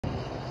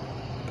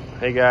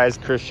Hey guys,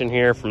 Christian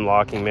here from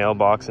Locking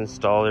Mailbox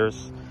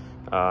Installers.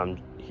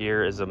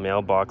 Here is a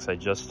mailbox I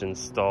just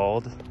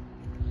installed.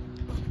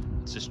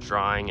 It's just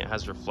drying. It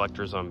has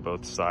reflectors on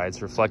both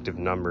sides, reflective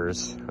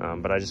numbers.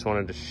 But I just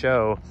wanted to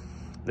show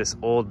this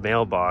old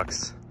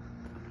mailbox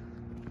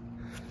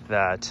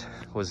that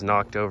was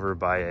knocked over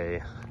by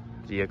a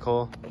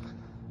vehicle.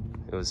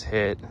 It was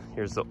hit.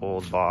 Here's the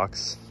old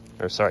box,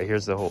 or sorry,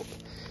 here's the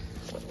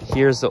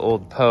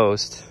old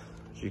post.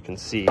 As you can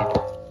see,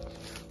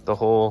 the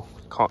whole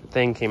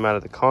thing came out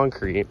of the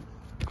concrete.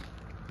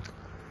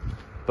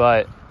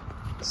 But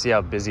see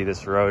how busy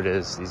this road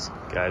is. These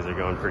guys are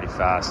going pretty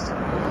fast.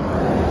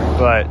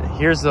 But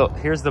here's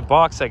the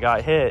box that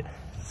got hit.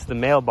 It's the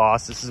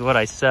Mailboss. This is what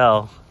I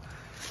sell.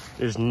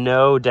 There's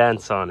no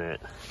dents on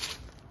it.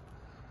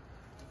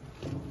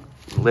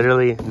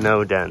 Literally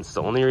no dents.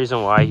 The only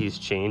reason why he's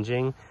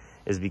changing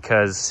is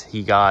because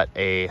he got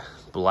a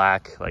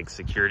black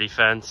security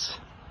fence,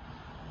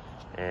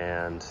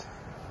 and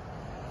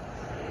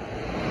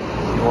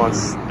he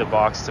wants the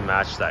box to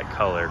match that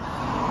color.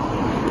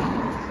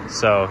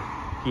 So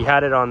he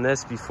had it on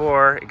this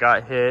before, it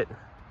got hit,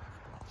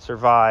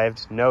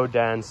 survived, no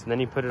dents, and then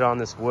he put it on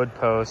this wood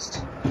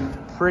post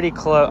pretty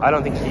close. I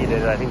don't think he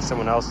did it, I think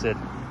someone else did.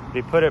 But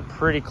he put it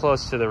pretty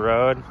close to the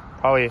road,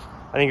 probably,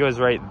 I think it was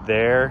right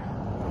there.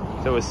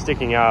 So it was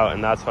sticking out,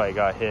 and that's why it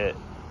got hit.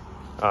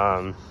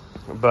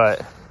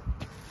 But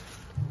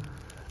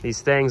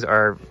these things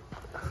are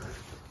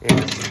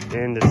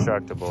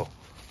indestructible.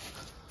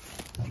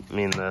 I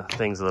mean, the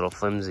thing's a little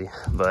flimsy,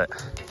 but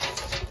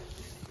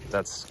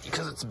that's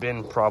because it's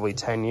been probably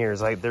 10 years.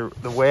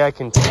 The way I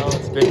can tell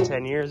it's been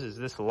 10 years is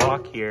this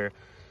lock here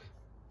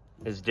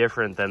is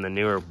different than the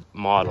newer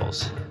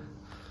models.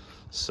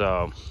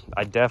 So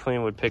I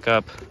definitely would pick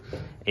up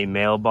a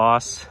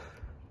Mailboss.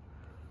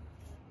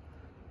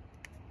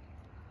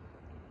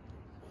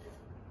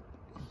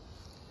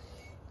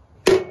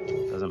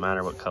 Doesn't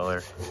matter what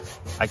color.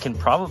 I can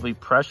probably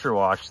pressure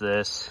wash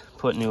this,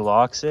 put new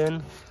locks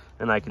in,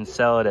 and I can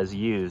sell it as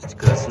used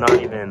because it's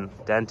not even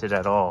dented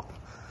at all.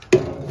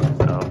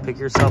 So pick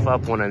yourself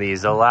up one of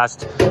these. They'll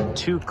last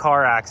 2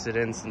 car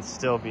accidents and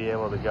still be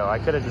able to go. I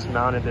could have just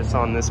mounted this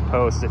on this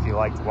post if you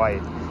liked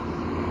white,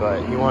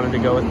 but he wanted to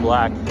go with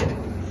black.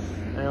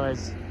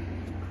 Anyways,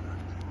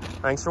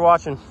 thanks for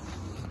watching.